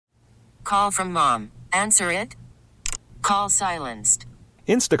call from mom. Answer it. Call silenced.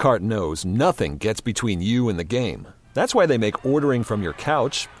 Instacart knows nothing gets between you and the game. That's why they make ordering from your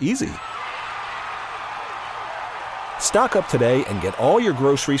couch easy. Stock up today and get all your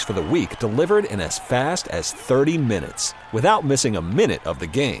groceries for the week delivered in as fast as 30 minutes without missing a minute of the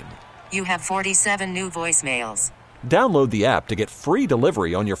game. You have 47 new voicemails. Download the app to get free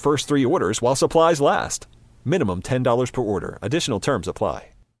delivery on your first 3 orders while supplies last. Minimum $10 per order. Additional terms apply.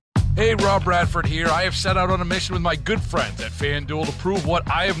 Hey, Rob Bradford here. I have set out on a mission with my good friends at FanDuel to prove what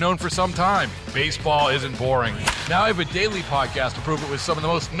I have known for some time. Baseball isn't boring. Now I have a daily podcast to prove it with some of the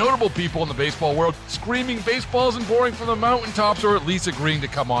most notable people in the baseball world, screaming baseball isn't boring from the mountaintops, or at least agreeing to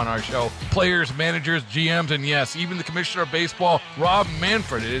come on our show. Players, managers, GMs, and yes, even the commissioner of baseball, Rob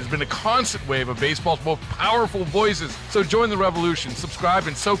Manfred. It has been a constant wave of baseball's most powerful voices. So join the revolution. Subscribe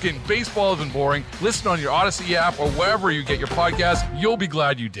and soak in Baseball Isn't Boring. Listen on your Odyssey app or wherever you get your podcasts. You'll be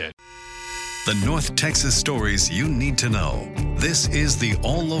glad you did. The North Texas stories you need to know. This is the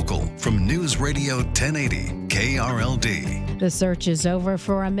All Local from News Radio 1080 KRLD. The search is over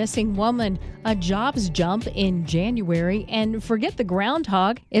for a missing woman. A jobs jump in January. And forget the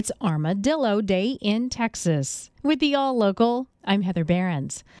groundhog, it's Armadillo Day in Texas. With the All Local, I'm Heather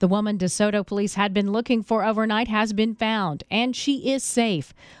Behrens. The woman DeSoto police had been looking for overnight has been found, and she is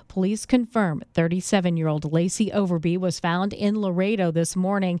safe. Police confirm 37-year-old Lacey Overby was found in Laredo this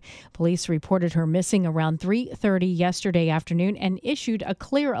morning. Police reported her missing around 3:30 yesterday afternoon and issued a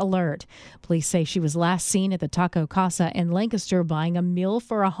clear alert. Police say she was last seen at the Taco Casa in Lancaster buying a meal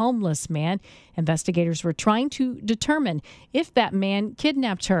for a homeless man. Investigators were trying to determine if that man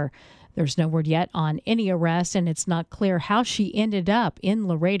kidnapped her. There's no word yet on any arrest, and it's not clear how she ended up in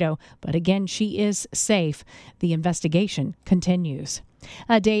Laredo. But again, she is safe. The investigation continues.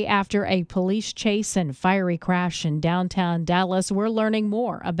 A day after a police chase and fiery crash in downtown Dallas, we're learning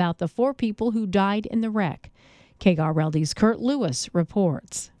more about the 4 people who died in the wreck. KRLD's Kurt Lewis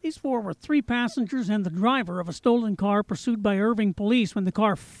reports. These 4 were 3 passengers and the driver of a stolen car pursued by Irving police when the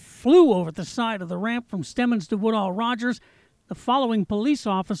car flew over the side of the ramp from Stemmons to Woodall Rogers. The following police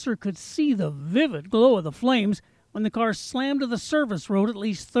officer could see the vivid glow of the flames when the car slammed to the service road at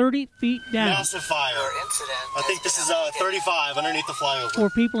least 30 feet down. Massive fire. I think this is 35 underneath the flyover. 4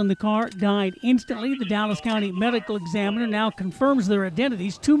 people in the car died instantly. The Dallas County Medical Examiner now confirms their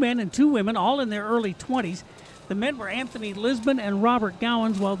identities, 2 men and 2 women, all in their early 20s. The men were Anthony Lisbon and Robert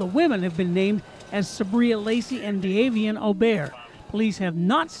Gowans, while the women have been named as Sabria Lacey and Davian Aubert. Police have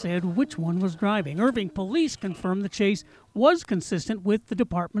not said which one was driving. Irving police confirmed the chase was consistent with the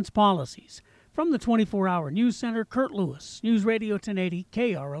department's policies. From the 24-hour News Center, Kurt Lewis, News Radio 1080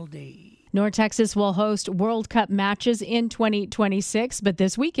 KRLD. North Texas will host World Cup matches in 2026, but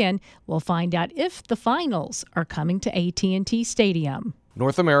this weekend we'll find out if the finals are coming to AT&T Stadium.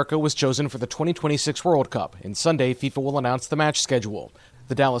 North America was chosen for the 2026 World Cup, and Sunday FIFA will announce the match schedule.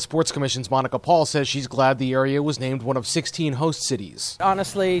 The Dallas Sports Commission's Monica Paul says she's glad the area was named one of 16 host cities.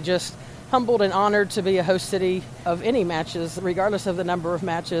 Honestly, just humbled and honored to be a host city of any matches, regardless of the number of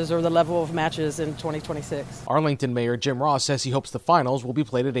matches or the level of matches in 2026. Arlington Mayor Jim Ross says he hopes the finals will be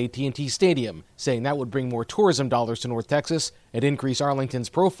played at AT&T Stadium, saying that would bring more tourism dollars to North Texas and increase Arlington's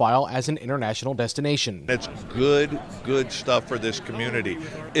profile as an international destination. It's good stuff for this community.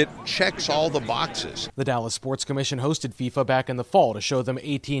 It checks all the boxes. The Dallas Sports Commission hosted FIFA back in the fall to show them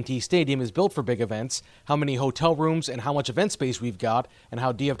AT&T Stadium is built for big events, how many hotel rooms and how much event space we've got, and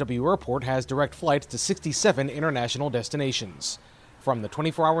how DFW Airport has direct flights to 67 international destinations. From the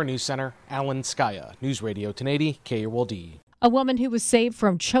 24-hour News Center, Alan Skaya, News Radio 1080 KRLD. A woman who was saved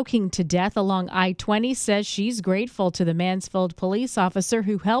from choking to death along I-20 says she's grateful to the Mansfield police officer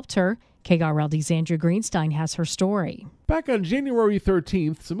who helped her. KRLD's Andrew Greenstein has her story. Back on January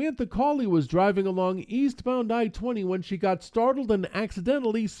 13th, Samantha Cawley was driving along eastbound I-20 when she got startled and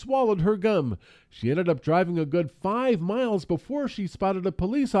accidentally swallowed her gum. She ended up driving a good 5 miles before she spotted a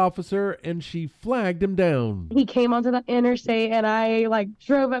police officer and she flagged him down. He came onto the interstate and I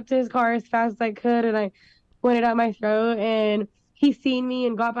drove up to his car as fast as I could and I went it out my throat and he seen me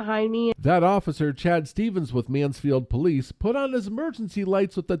and got behind me. That officer, Chad Stevens with Mansfield Police, put on his emergency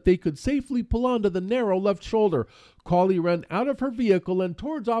lights so that they could safely pull onto the narrow left shoulder. Cawley ran out of her vehicle and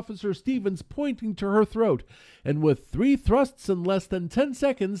towards Officer Stevens, pointing to her throat. And with 3 thrusts in less than 10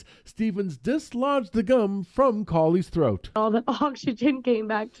 seconds, Stevens dislodged the gum from Cawley's throat. All the oxygen came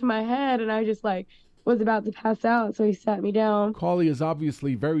back to my head and I just was about to pass out, so he sat me down. Cawley is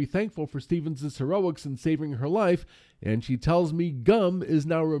obviously very thankful for Stevens' heroics in saving her life, and she tells me gum is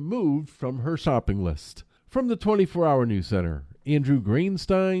now removed from her shopping list. From the 24-hour News Center, Andrew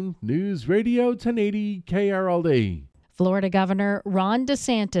Greenstein, News Radio 1080 KRLD. Florida Governor Ron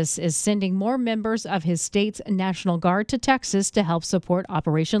DeSantis is sending more members of his state's National Guard to Texas to help support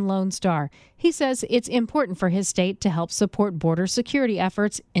Operation Lone Star. He says it's important for his state to help support border security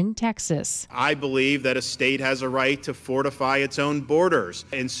efforts in Texas. I believe that a state has a right to fortify its own borders.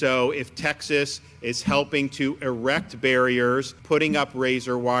 And so if Texas is helping to erect barriers, putting up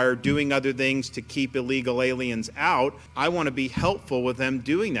razor wire, doing other things to keep illegal aliens out, I want to be helpful with them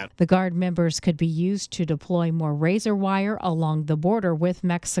doing that. The Guard members could be used to deploy more razor wire along the border with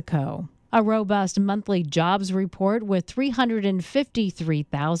Mexico. A robust monthly jobs report with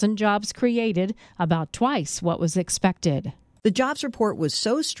 353,000 jobs created, about twice what was expected. The jobs report was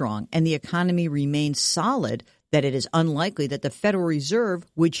so strong and the economy remains solid that it is unlikely that the Federal Reserve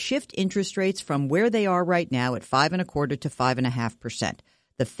would shift interest rates from where they are right now at 5.25% to 5.5%.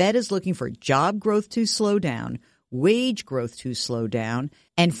 The Fed is looking for job growth to slow down, wage growth to slow down,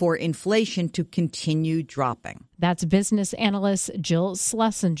 and for inflation to continue dropping. That's business analyst Jill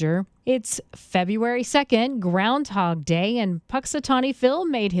Schlesinger. It's February 2nd, Groundhog Day, and Puxatawny Phil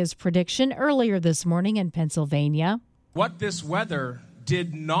made his prediction earlier this morning in Pennsylvania. What this weather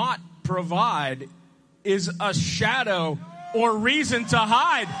did not provide is a shadow or reason to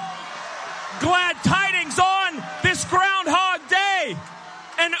hide. Glad tidings on this Groundhog Day.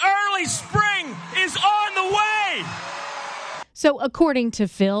 An early spring is on the way. So according to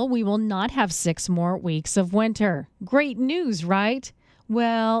Phil, we will not have 6 more weeks of winter. Great news, right?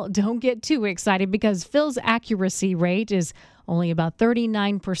 Well, don't get too excited because Phil's accuracy rate is only about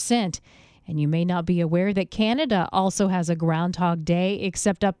 39%. And you may not be aware that Canada also has a Groundhog Day,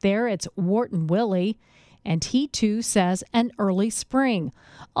 except up there it's Wharton Willie. And he, too, says an early spring.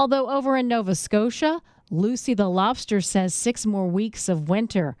 Although over in Nova Scotia, Lucy the Lobster says 6 more weeks of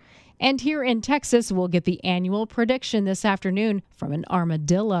winter. And here in Texas, we'll get the annual prediction this afternoon from an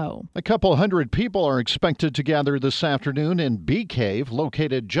armadillo. A couple hundred people are expected to gather this afternoon in Bee Cave,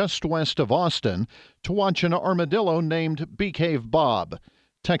 located just west of Austin, to watch an armadillo named Bee Cave Bob.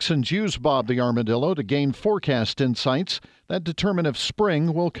 Texans use Bob the armadillo to gain forecast insights that determine if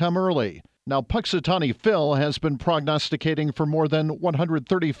spring will come early. Now, Puxatawny Phil has been prognosticating for more than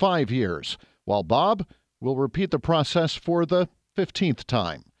 135 years, while Bob will repeat the process for the 15th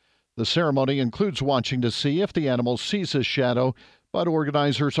time. The ceremony includes watching to see if the animal sees his shadow, but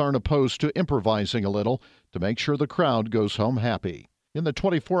organizers aren't opposed to improvising a little to make sure the crowd goes home happy. In the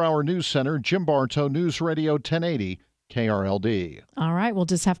 24-hour news center, Jim Bartow, News Radio 1080, KRLD. All right, we'll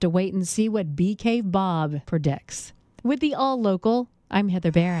just have to wait and see what Bee Cave Bob predicts. With the All Local, I'm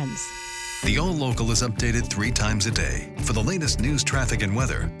Heather Behrens. The All Local is updated 3 times a day. For the latest news, traffic, and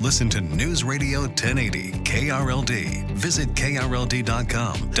weather, listen to News Radio 1080 KRLD. Visit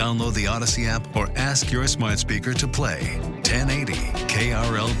KRLD.com, download the Odyssey app, or ask your smart speaker to play 1080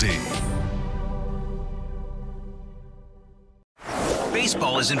 KRLD.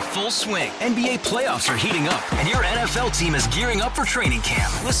 Baseball is in full swing. NBA playoffs are heating up, and your NFL team is gearing up for training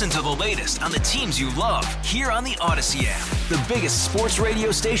camp. Listen to the latest on the teams you love here on the Odyssey app. The biggest sports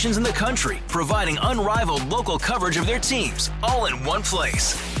radio stations in the country, providing unrivaled local coverage of their teams, all in one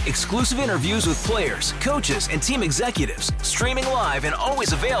place. Exclusive interviews with players, coaches, and team executives, streaming live and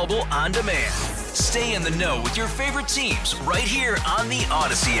always available on demand. Stay in the know with your favorite teams right here on the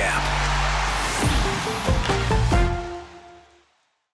Odyssey app.